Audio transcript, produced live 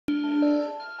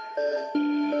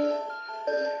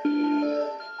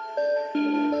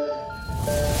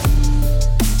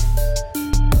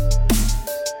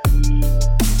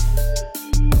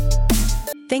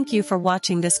Thank you for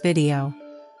watching this video.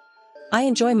 I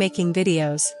enjoy making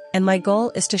videos, and my goal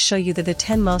is to show you the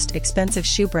 10 most expensive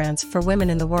shoe brands for women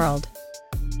in the world.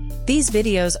 These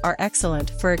videos are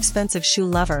excellent for expensive shoe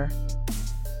lover.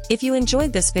 If you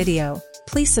enjoyed this video,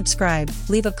 please subscribe,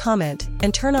 leave a comment,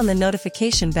 and turn on the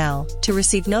notification bell to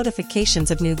receive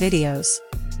notifications of new videos.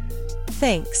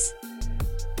 Thanks.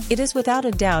 It is without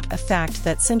a doubt a fact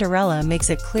that Cinderella makes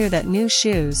it clear that new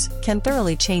shoes can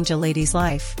thoroughly change a lady's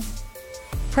life.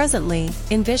 Presently,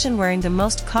 envision wearing the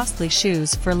most costly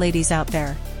shoes for ladies out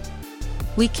there.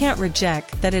 We can't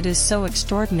reject that it is so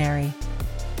extraordinary.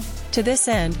 To this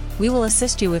end, we will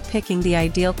assist you with picking the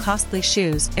ideal costly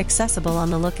shoes accessible on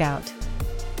the lookout.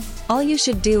 All you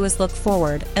should do is look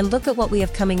forward and look at what we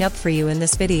have coming up for you in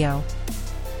this video.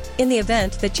 In the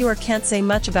event that you can't say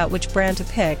much about which brand to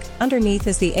pick, underneath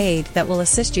is the aide that will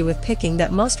assist you with picking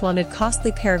that most wanted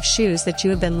costly pair of shoes that you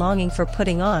have been longing for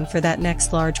putting on for that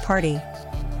next large party.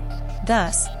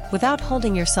 Thus, without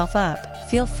holding yourself up,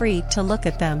 feel free to look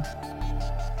at them.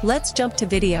 Let's jump to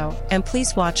video, and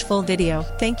please watch full video,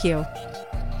 thank you.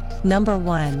 Number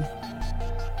 1.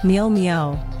 Miu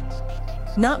Miu.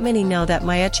 Not many know that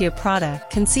Miuccia Prada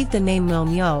conceived the name Miu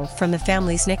Miu from the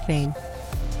family's nickname.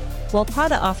 While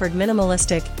Prada offered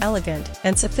minimalistic, elegant,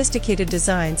 and sophisticated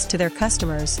designs to their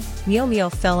customers, Miu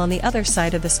Miu fell on the other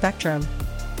side of the spectrum.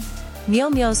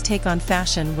 Miu Miu's take on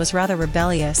fashion was rather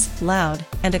rebellious, loud,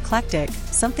 and eclectic,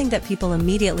 something that people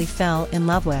immediately fell in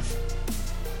love with.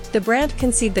 The brand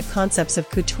conceived the concepts of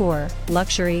couture,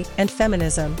 luxury, and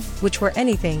feminism, which were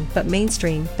anything but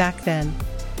mainstream back then.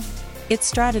 Its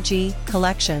strategy,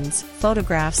 collections,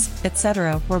 photographs,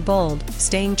 etc. were bold,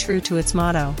 staying true to its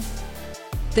motto.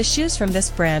 The shoes from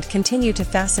this brand continue to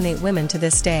fascinate women to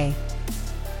this day.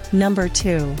 Number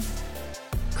 2.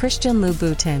 Christian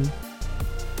Louboutin.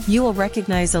 You will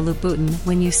recognize a Louboutin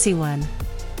when you see one.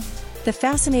 The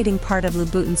fascinating part of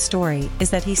Louboutin's story is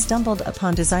that he stumbled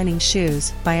upon designing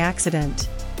shoes by accident.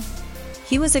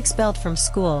 He was expelled from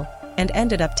school and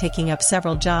ended up taking up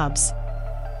several jobs.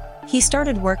 He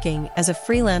started working as a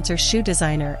freelancer shoe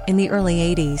designer in the early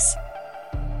 80s.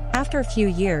 After a few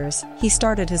years, he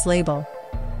started his label.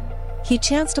 He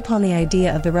chanced upon the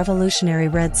idea of the revolutionary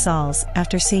red soles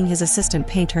after seeing his assistant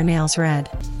paint her nails red.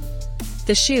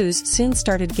 The shoes soon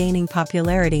started gaining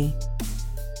popularity.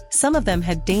 Some of them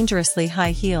had dangerously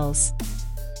high heels.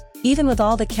 Even with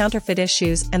all the counterfeit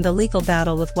issues and the legal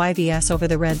battle with YVS over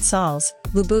the red soles,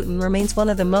 Louboutin remains one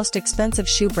of the most expensive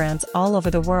shoe brands all over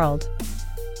the world.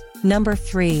 Number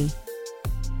 3.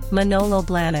 Manolo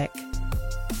Blahnik.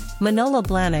 Manolo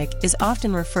Blahnik is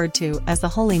often referred to as the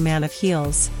holy man of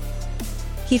heels.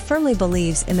 He firmly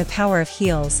believes in the power of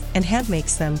heels and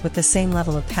handmakes them with the same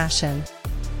level of passion.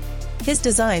 His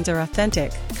designs are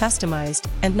authentic, customized,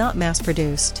 and not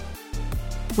mass-produced.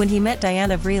 When he met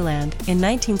Diana Vreeland in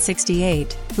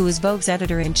 1968, who was Vogue's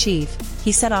editor-in-chief,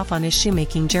 he set off on his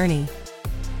shoemaking journey.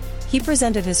 He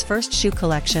presented his first shoe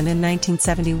collection in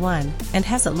 1971, and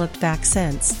hasn't looked back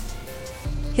since.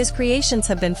 His creations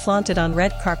have been flaunted on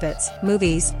red carpets,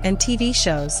 movies, and TV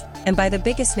shows, and by the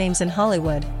biggest names in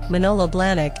Hollywood. Manolo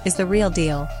Blahnik is the real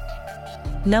deal.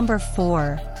 Number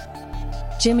 4.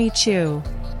 Jimmy Choo.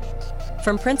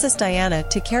 From Princess Diana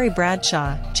to Carrie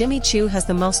Bradshaw, Jimmy Choo has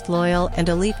the most loyal and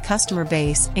elite customer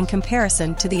base in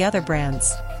comparison to the other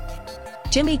brands.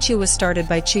 Jimmy Choo was started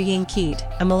by Choo Ying Keat,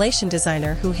 a Malaysian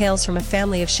designer who hails from a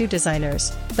family of shoe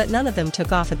designers, but none of them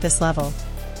took off at this level.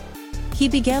 He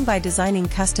began by designing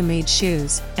custom-made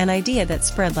shoes, an idea that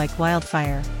spread like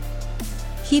wildfire.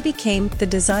 He became the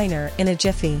designer in a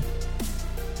jiffy.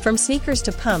 From sneakers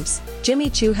to pumps, Jimmy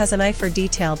Choo has an eye for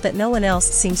detail that no one else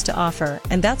seems to offer,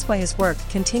 and that's why his work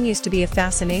continues to be a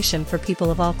fascination for people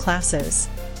of all classes.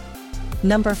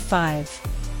 Number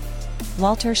 5.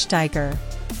 Walter Steiger.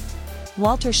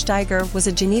 Walter Steiger was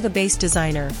a Geneva-based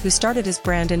designer who started his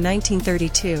brand in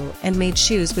 1932 and made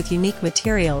shoes with unique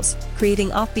materials, creating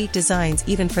offbeat designs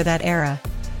even for that era.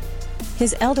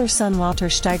 His elder son Walter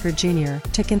Steiger Jr.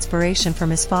 took inspiration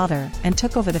from his father and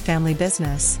took over the family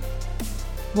business.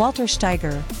 Walter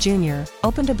Steiger, Jr.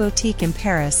 opened a boutique in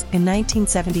Paris in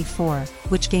 1974,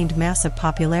 which gained massive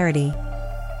popularity.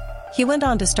 He went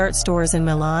on to start stores in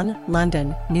Milan,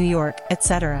 London, New York,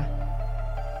 etc.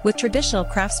 With traditional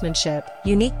craftsmanship,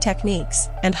 unique techniques,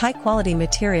 and high-quality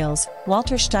materials,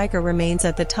 Walter Steiger remains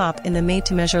at the top in the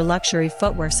made-to-measure luxury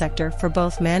footwear sector for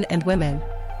both men and women.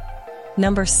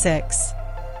 Number 6.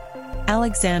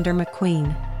 Alexander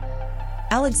McQueen.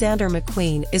 Alexander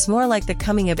McQueen is more like the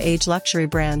coming-of-age luxury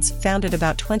brands founded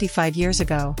about 25 years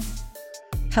ago.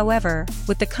 However,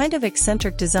 with the kind of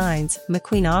eccentric designs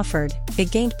McQueen offered,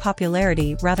 it gained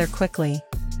popularity rather quickly.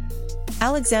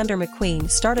 Alexander McQueen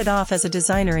started off as a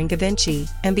designer in Givenchy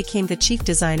and became the chief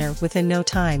designer within no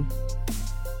time.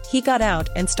 He got out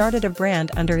and started a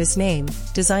brand under his name,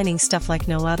 designing stuff like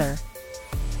no other.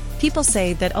 People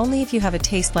say that only if you have a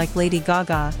taste like Lady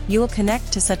Gaga, you will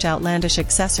connect to such outlandish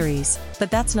accessories,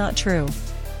 but that's not true.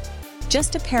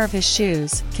 Just a pair of his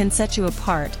shoes can set you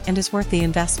apart and is worth the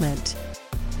investment.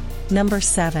 Number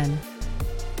 7.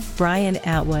 Brian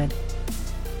Atwood.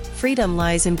 Freedom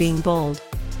lies in being bold.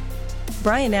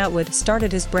 Brian Atwood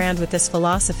started his brand with this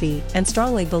philosophy and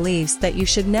strongly believes that you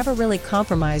should never really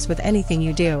compromise with anything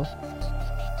you do.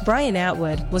 Brian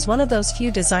Atwood was one of those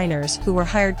few designers who were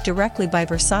hired directly by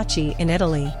Versace in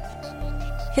Italy.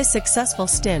 His successful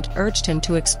stint urged him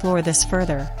to explore this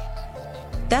further.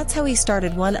 That's how he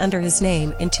started one under his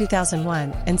name in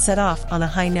 2001 and set off on a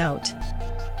high note.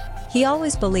 He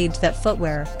always believed that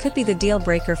footwear could be the deal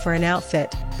breaker for an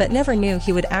outfit, but never knew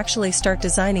he would actually start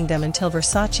designing them until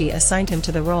Versace assigned him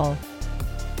to the role.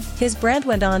 His brand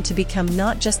went on to become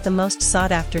not just the most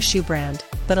sought-after shoe brand,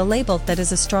 but a label that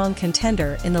is a strong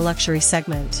contender in the luxury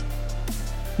segment.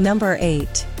 Number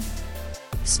 8.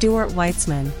 Stuart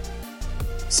Weitzman.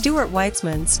 Stuart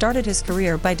Weitzman started his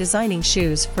career by designing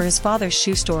shoes for his father's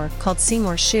shoe store called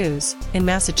Seymour Shoes in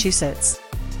Massachusetts.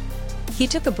 He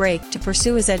took a break to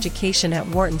pursue his education at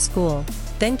Wharton School,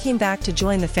 then came back to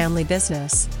join the family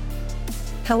business.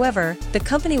 However, the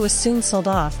company was soon sold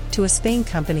off to a Spain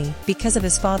company because of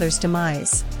his father's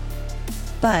demise.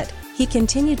 But he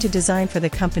continued to design for the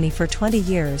company for 20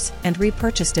 years and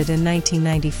repurchased it in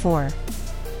 1994.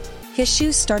 His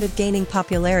shoes started gaining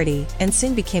popularity and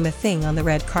soon became a thing on the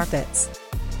red carpets.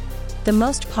 The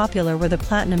most popular were the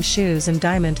platinum shoes and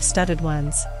diamond-studded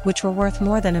ones, which were worth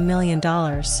more than $1 million.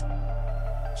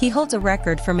 He holds a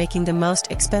record for making the most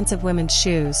expensive women's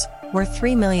shoes, worth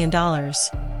 $3 million.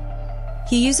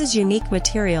 He uses unique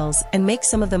materials and makes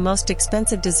some of the most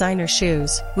expensive designer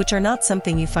shoes, which are not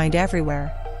something you find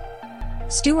everywhere.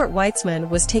 Stuart Weitzman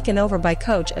was taken over by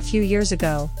Coach a few years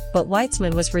ago, but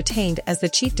Weitzman was retained as the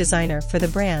chief designer for the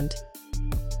brand.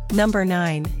 Number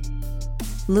 9.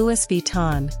 Louis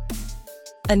Vuitton.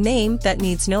 A name that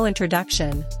needs no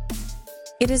introduction.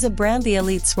 It is a brand the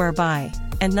elite swear by,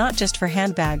 and not just for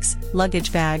handbags,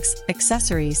 luggage bags,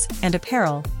 accessories, and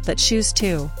apparel, but shoes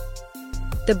too.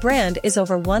 The brand is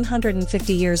over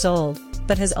 150 years old,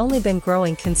 but has only been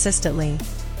growing consistently.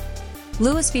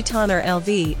 Louis Vuitton or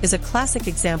LV is a classic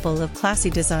example of classy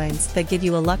designs that give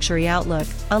you a luxury outlook,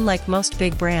 unlike most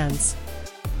big brands.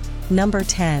 Number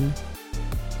 10.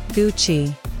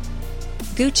 Gucci.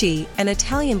 Gucci, an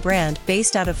Italian brand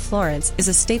based out of Florence, is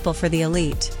a staple for the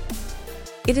elite.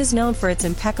 It is known for its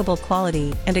impeccable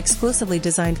quality and exclusively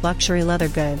designed luxury leather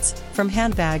goods, from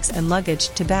handbags and luggage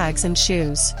to bags and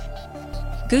shoes.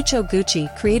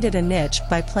 Gucci created a niche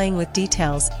by playing with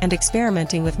details and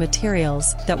experimenting with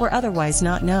materials that were otherwise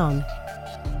not known.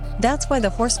 That's why the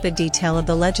horsebit detail of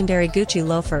the legendary Gucci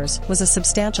loafers was a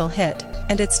substantial hit,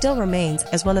 and it still remains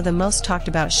as one of the most talked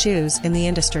about shoes in the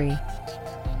industry.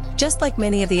 Just like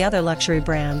many of the other luxury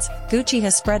brands, Gucci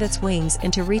has spread its wings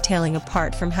into retailing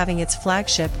apart from having its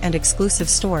flagship and exclusive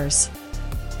stores.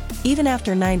 Even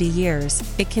after 90 years,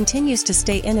 it continues to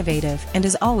stay innovative and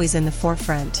is always in the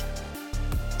forefront.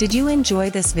 Did you enjoy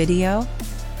this video?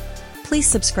 Please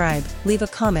subscribe, leave a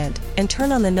comment, and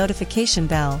turn on the notification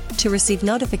bell to receive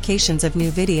notifications of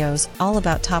new videos all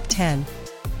about Top 10.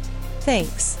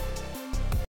 Thanks.